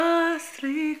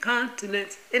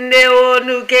continents. Indeo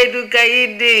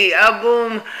Nukedukaidi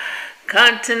Abum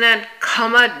Continent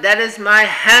Comet. That is my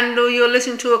handle. You're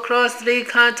listening to Across 3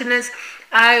 Continents.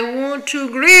 I want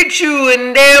to greet you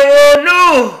Indeo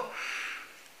Nu.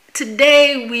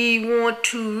 Today we want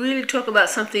to really talk about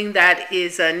something that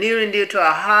is near and dear to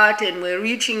our heart, and we're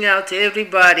reaching out to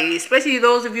everybody, especially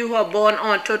those of you who are born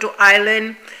on Turtle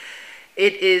Island.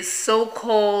 It is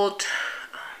so-called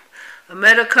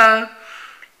America,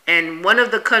 and one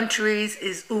of the countries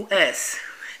is US.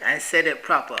 I said it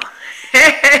proper.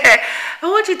 I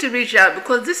want you to reach out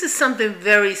because this is something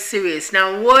very serious.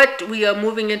 Now, what we are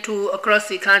moving into Across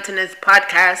the Continents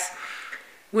podcast,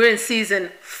 we're in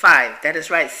season 5. That is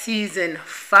right, season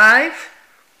 5,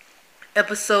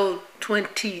 episode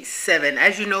 27.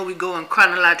 As you know, we go in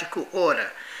chronological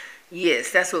order.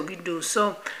 Yes, that's what we do.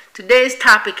 So today's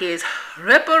topic is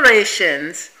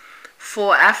reparations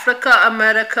for Africa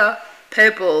America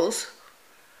peoples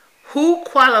who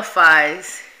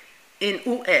qualifies in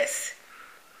US.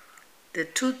 The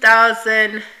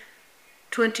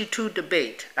 2022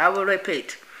 debate. I will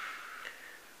repeat.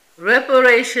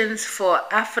 Reparations for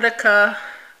Africa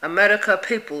America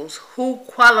peoples who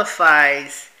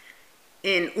qualifies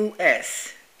in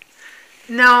US.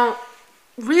 Now,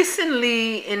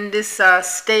 recently in this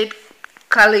state,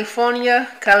 California,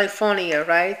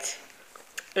 right?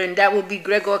 And that will be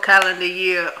Gregor calendar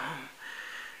year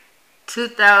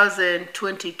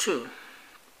 2022.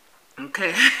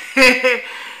 Okay.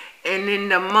 And in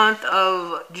the month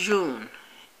of June,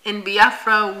 in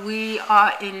Biafra, we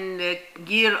are in the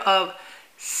year of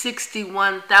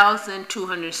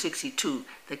 61,262.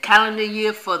 The calendar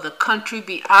year for the country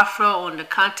Biafra on the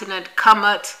continent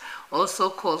Kamat, also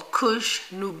called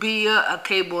Kush, Nubia,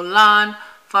 Akebolan,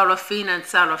 Farafina, and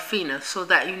Sarafina. So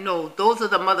that you know, those are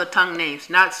the mother tongue names,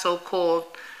 not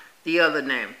so-called the other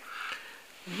name.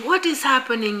 What is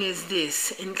happening is this.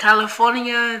 In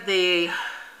California,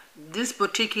 this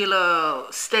particular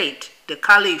state, the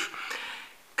Caliph,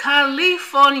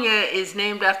 California is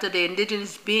named after the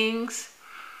indigenous beings,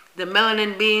 the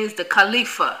melanin beings, the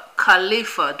Khalifa,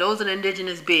 those are the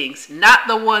indigenous beings, not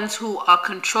the ones who are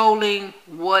controlling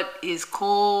what is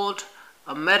called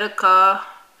America,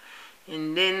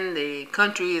 and then the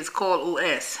country is called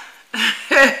US.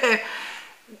 That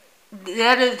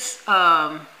is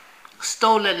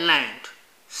stolen land.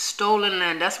 Stolen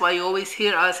land. That's why you always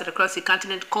hear us at Across the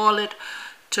Continent call it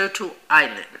Turtle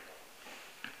Island.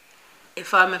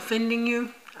 If I'm offending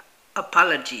you,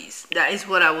 apologies. That is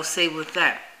what I will say with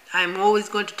that. I'm always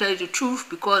going to tell you the truth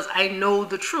because I know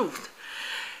the truth.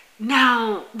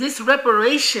 Now, this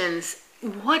reparations,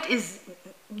 what is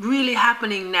really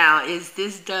happening now is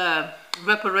the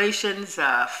reparations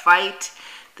fight,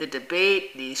 the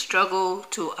debate, the struggle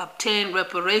to obtain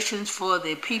reparations for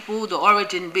the people, the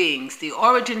origin beings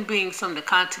from the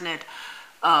continent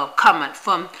comment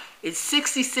from. It's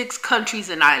 66 countries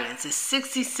and islands. It's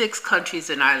 66 countries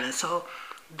and islands. So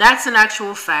that's an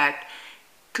actual fact.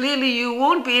 Clearly, you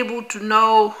won't be able to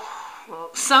know.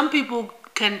 Some people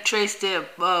can trace their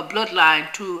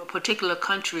bloodline to particular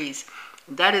countries.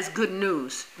 That is good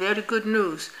news. Very good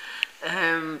news.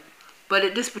 But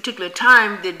at this particular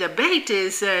time, the debate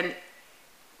is in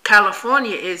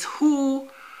California is who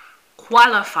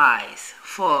qualifies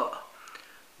for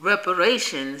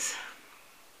reparations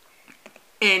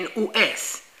in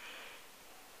US.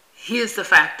 Here's the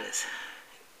factors.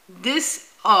 This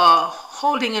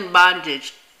holding in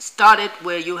bondage started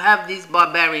where you have these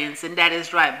barbarians, and that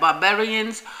is right,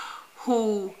 barbarians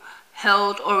who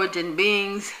held origin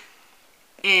beings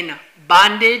in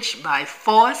bondage by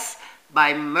force,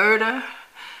 by murder,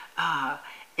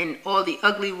 and all the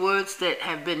ugly words that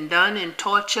have been done in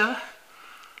torture.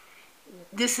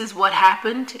 This is what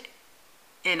happened,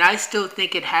 and I still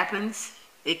think it happens.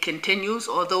 It continues,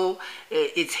 although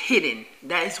it's hidden.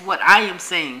 That is what I am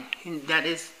saying. That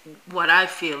is what I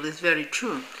feel is very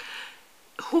true.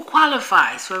 Who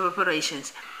qualifies for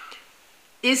reparations?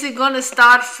 Is it going to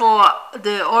start for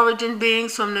the origin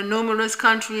beings from the numerous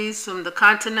countries, from the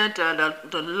continent,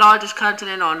 the largest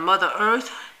continent on Mother Earth?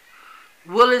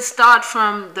 Will it start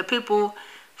from the people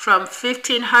from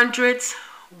 1500s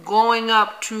going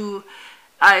up to,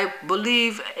 I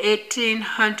believe,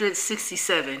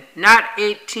 1867? Not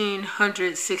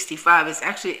 1865. It's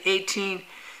actually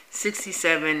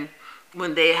 1867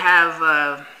 when they have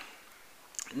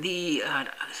the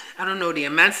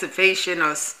emancipation,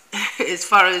 or as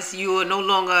far as you are no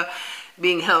longer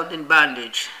being held in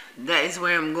bondage. That is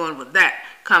where I'm going with that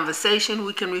conversation.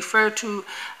 We can refer to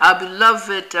our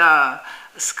beloved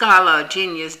scholar,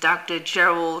 genius, Dr.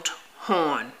 Gerald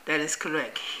Horne. That is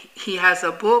correct. He has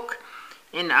a book,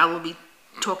 and I will be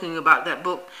talking about that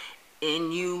book,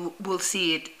 and you will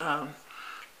see it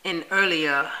in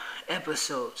earlier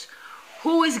episodes.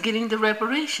 Who is getting the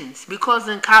reparations? Because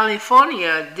in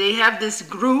California, they have this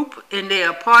group, and they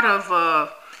are part of,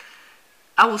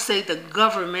 I would say, the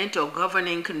government or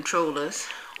governing controllers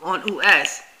on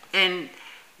US. And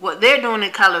what they're doing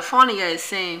in California is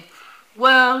saying,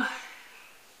 well,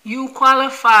 you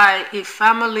qualify if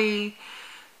family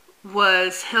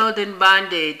was held in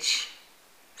bondage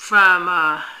from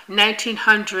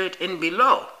 1900 and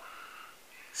below.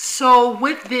 So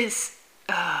with this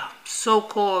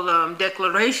so-called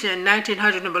declaration,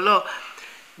 1900 and below,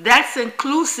 that's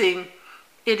inclusive.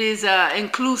 It is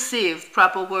inclusive,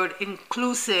 proper word,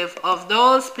 inclusive of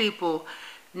those people,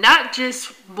 not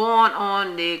just born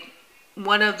on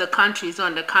one of the countries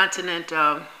on the continent,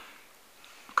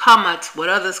 Kamat, what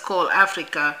others call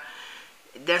Africa.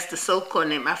 That's the so-called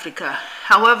name, Africa.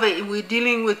 However, we're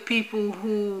dealing with people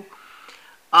who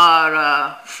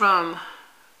are from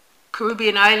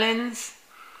Caribbean islands,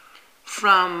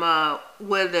 from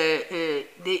where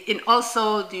and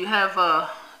also you have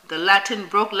the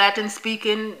broke Latin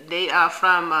speaking. They are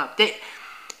from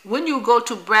when you go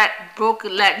to broke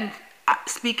Latin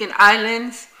speaking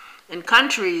islands and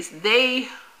countries,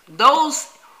 those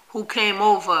who came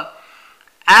over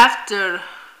after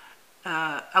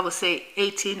I would say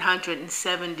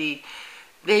 1870,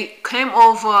 they came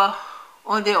over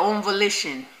on their own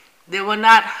volition. They were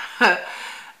not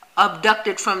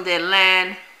abducted from their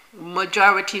land,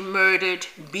 majority murdered,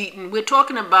 beaten. We're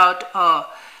talking about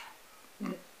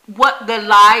what the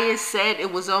liars said.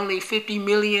 It was only 50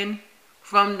 million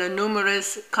from the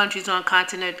numerous countries on the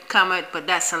continent come, but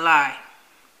that's a lie.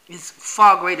 It's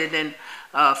far greater than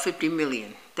 50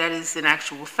 million. That is an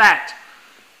actual fact.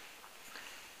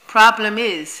 Problem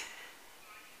is,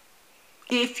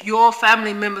 if your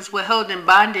family members were held in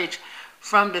bondage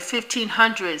from the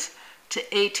 1500s to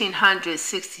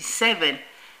 1867,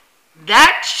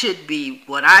 that should be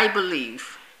what I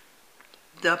believe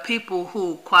the people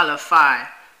who qualify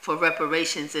for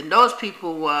reparations. And those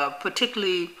people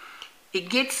particularly, it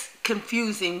gets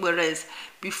confusing, whereas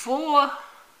before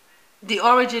the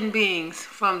origin beings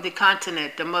from the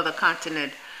continent, the mother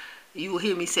continent, you will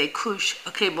hear me say Kush,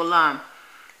 Akebolam,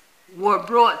 were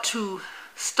brought to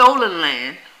stolen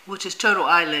land, which is Turtle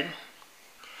Island.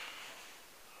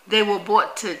 They were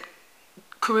brought to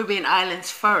Caribbean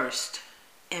islands first.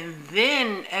 And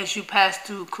then as you pass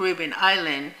through Caribbean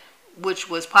island, which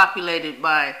was populated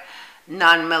by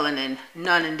non-melanin,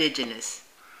 non-indigenous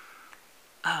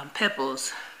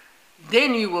peoples,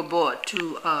 then you were brought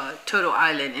to Turtle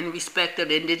Island in respect of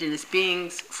the indigenous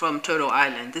beings from Turtle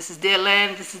Island. This is their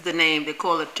land. This is the name. They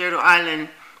call it Turtle Island.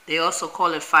 They also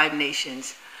call it Five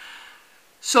Nations.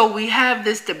 So we have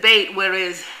this debate,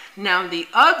 whereas now the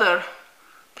other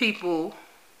people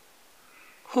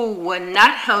who were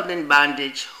not held in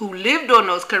bondage, who lived on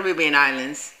those Caribbean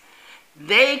islands,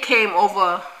 they came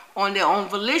over on their own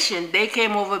volition. They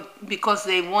came over because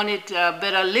they wanted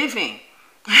better living.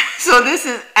 So this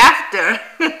is after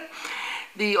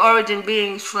the origin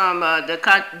beings from the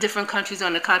different countries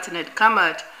on the continent,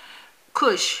 Kamat,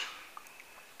 Kush,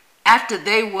 after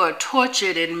they were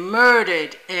tortured and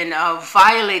murdered and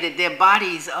violated their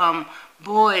bodies,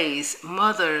 boys,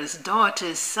 mothers,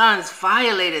 daughters, sons,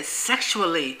 violated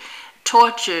sexually,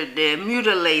 tortured, they're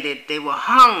mutilated, they were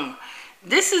hung.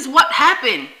 This is what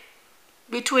happened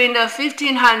between the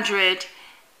 1500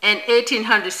 and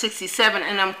 1867,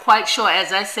 and I'm quite sure,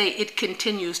 as I say, it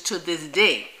continues to this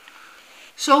day.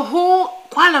 So who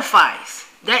qualifies?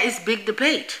 That is big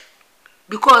debate.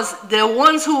 Because the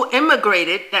ones who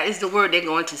immigrated, that is the word they're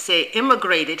going to say,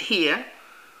 immigrated here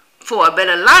for a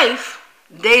better life,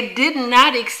 they did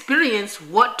not experience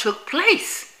what took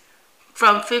place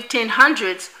from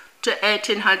 1500s to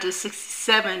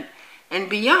 1867 and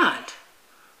beyond.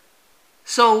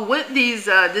 So with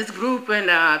this group in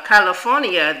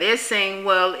California, they're saying,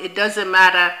 well, it doesn't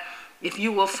matter if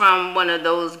you were from one of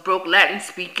those broke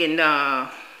Latin-speaking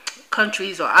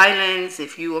countries or islands,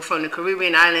 if you were from the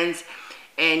Caribbean islands,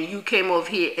 and you came over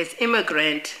here as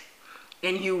immigrant,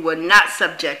 and you were not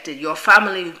subjected, your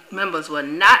family members were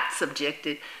not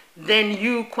subjected, then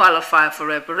you qualify for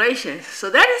reparations. So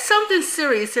that is something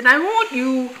serious, and I want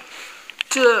you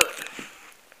to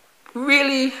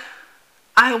really,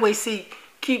 I always say,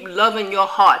 keep loving your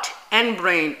heart and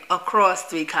brain across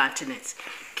 3 continents.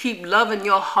 Keep loving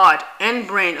your heart and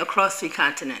brain across 3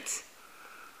 continents.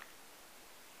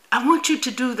 I want you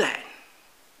to do that.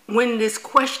 When this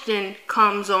question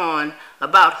comes on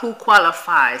about who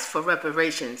qualifies for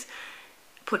reparations,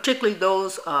 particularly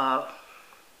those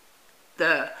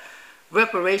the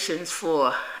reparations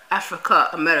for Africa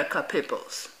America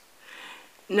peoples.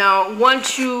 Now,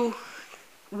 once you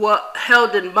were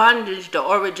held in bondage, the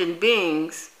origin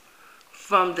beings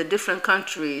from the different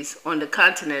countries on the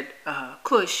continent,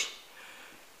 Kush,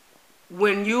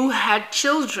 when you had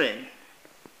children,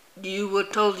 you were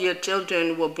told your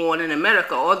children were born in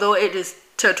America. Although it is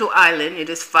Turtle Island, it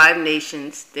is 5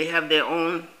 nations, they have their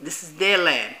own, this is their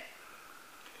land.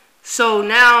 So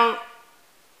now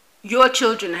your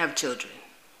children have children.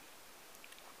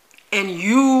 And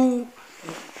you,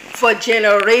 for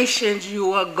generations,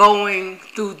 you are going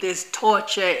through this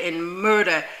torture and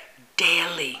murder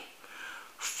daily,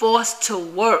 forced to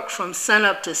work from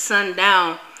sunup to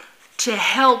sundown to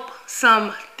help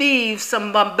some thieves,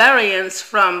 some barbarians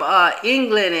from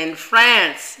England and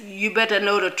France, you better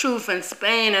know the truth, in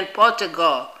Spain and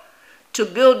Portugal, to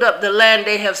build up the land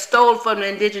they have stole from the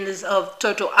indigenous of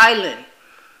Turtle Island.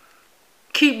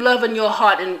 Keep love in your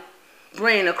heart and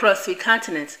brain across 3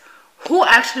 continents. Who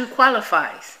actually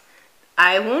qualifies?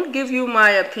 I won't give you my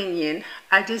opinion.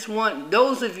 I just want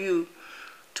those of you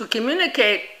to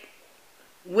communicate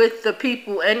with the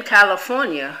people in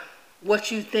California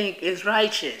what you think is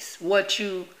righteous, when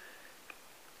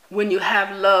you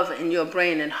have love in your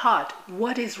brain and heart,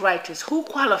 what is righteous? Who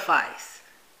qualifies?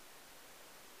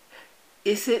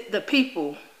 Is it the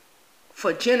people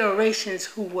for generations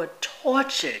who were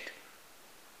tortured,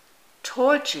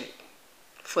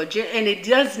 and it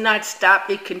does not stop,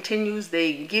 it continues.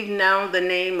 They give now the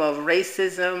name of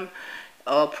racism,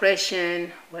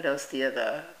 oppression, what else the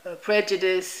other,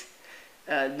 prejudice.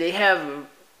 They have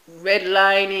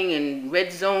redlining and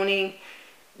red zoning.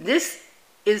 This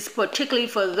is particularly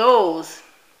for those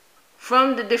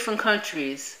from the different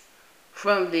countries,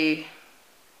 from the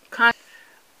country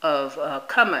of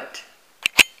Kemet,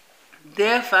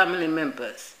 their family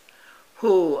members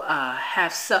who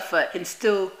have suffered and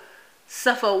still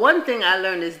suffer. One thing I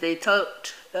learned is they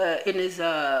taught in his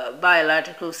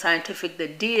biological scientific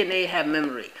that DNA have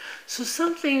memory. So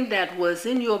something that was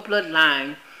in your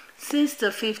bloodline since the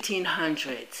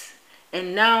 1500s,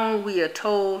 and now we are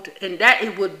told, and that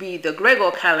it would be the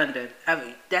Gregor calendar.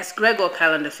 That's Gregor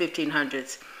calendar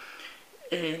 1500s,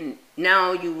 and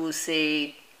now you will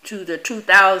say to the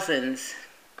 2000s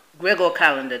Gregor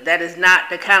calendar. That is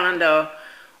not the calendar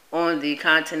on the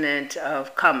continent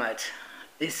of Kemet.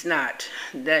 It's not.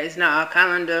 That is not our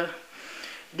calendar.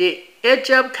 The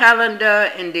Egypt calendar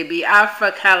and the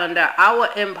Biafra calendar, our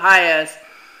empires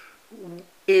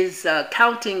is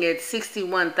counting at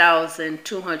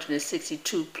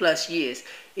 61,262 plus years.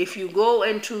 If you go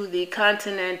into the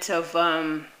continent of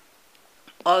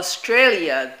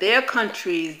Australia, their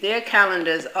countries, their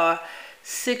calendars are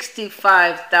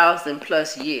 65,000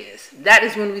 plus years. That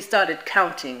is when we started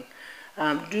counting.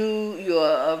 Do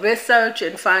your research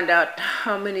and find out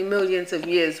how many millions of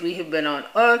years we have been on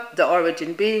Earth, the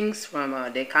origin beings from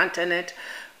the continent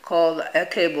called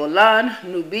Akebolan,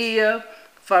 Nubia,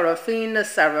 Farafina,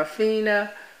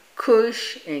 Sarafina,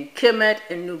 Kush, and Kemet,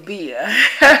 and Nubia.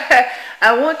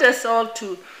 I want us all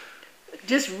to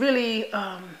just really,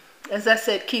 as I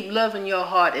said, keep love in your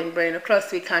heart and brain across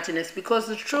 3 continents, because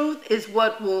the truth is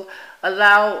what will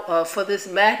allow for this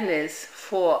madness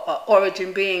for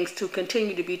origin beings to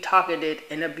continue to be targeted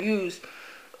and abused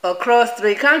across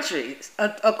 3 countries,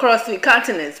 across 3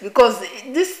 continents. Because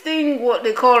this thing, what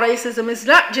they call racism, is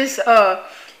not just on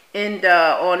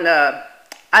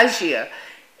Asia.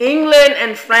 England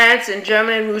and France and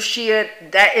Germany and Russia,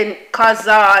 that in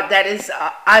Khazar, that is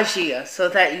Asia, so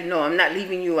that you know, I'm not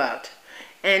leaving you out.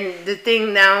 And the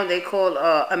thing now they call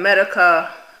America,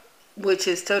 which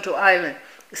is Turtle Island.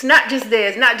 It's not just there.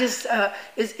 It's not just.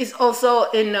 It's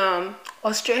also in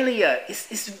Australia.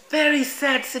 It's a very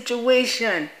sad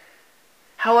situation.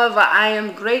 However, I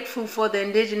am grateful for the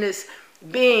indigenous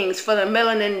beings, for the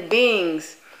melanin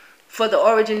beings, for the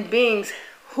origin beings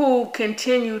who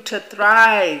continue to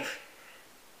thrive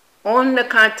on the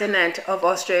continent of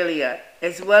Australia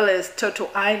as well as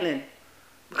Turtle Island,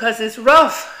 because it's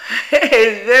rough.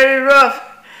 It's very rough.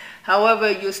 However,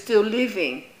 you're still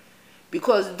living,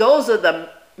 because those are the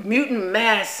mutant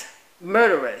mass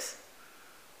murderers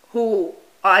who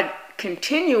are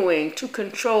continuing to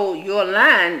control your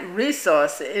land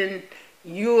resource and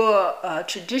your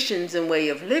traditions and way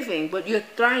of living, but you're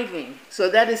thriving. So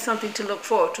that is something to look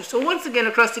forward to. So once again,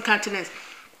 across the continents,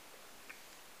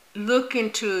 look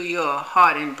into your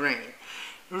heart and brain.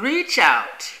 Reach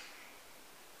out,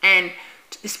 and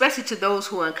especially to those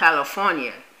who are in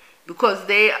California, because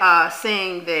they are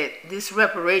saying that this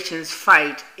reparations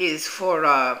fight is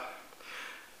for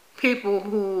people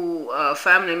who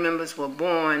family members were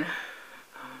born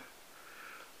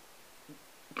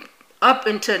up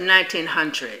until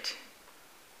 1900.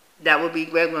 That would be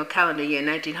Gregorian calendar year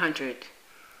 1900.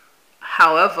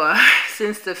 However,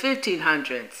 since the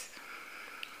 1500s,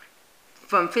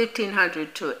 from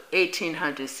 1500 to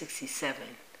 1867,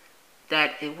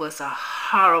 that it was a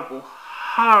horrible,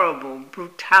 horrible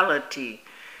brutality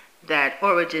that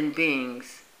origin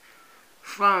beings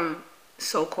from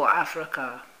so-called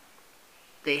Africa,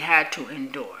 they had to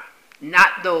endure.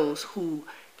 Not those who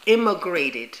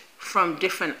immigrated from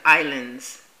different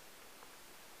islands.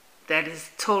 That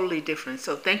is totally different.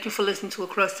 So thank you for listening to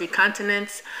Across Three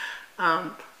Continents.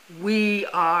 We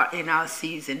are in our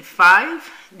season 5.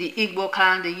 The Igbo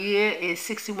calendar year is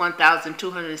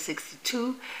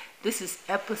 61,262. This is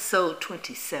episode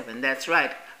 27. That's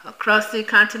right. Across Three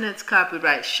Continents,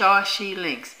 copyright Shaw She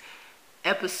Links.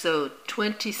 Episode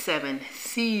 27,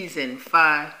 season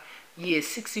 5, year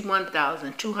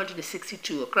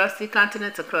 61,262. Across Three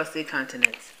Continents, across three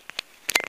continents.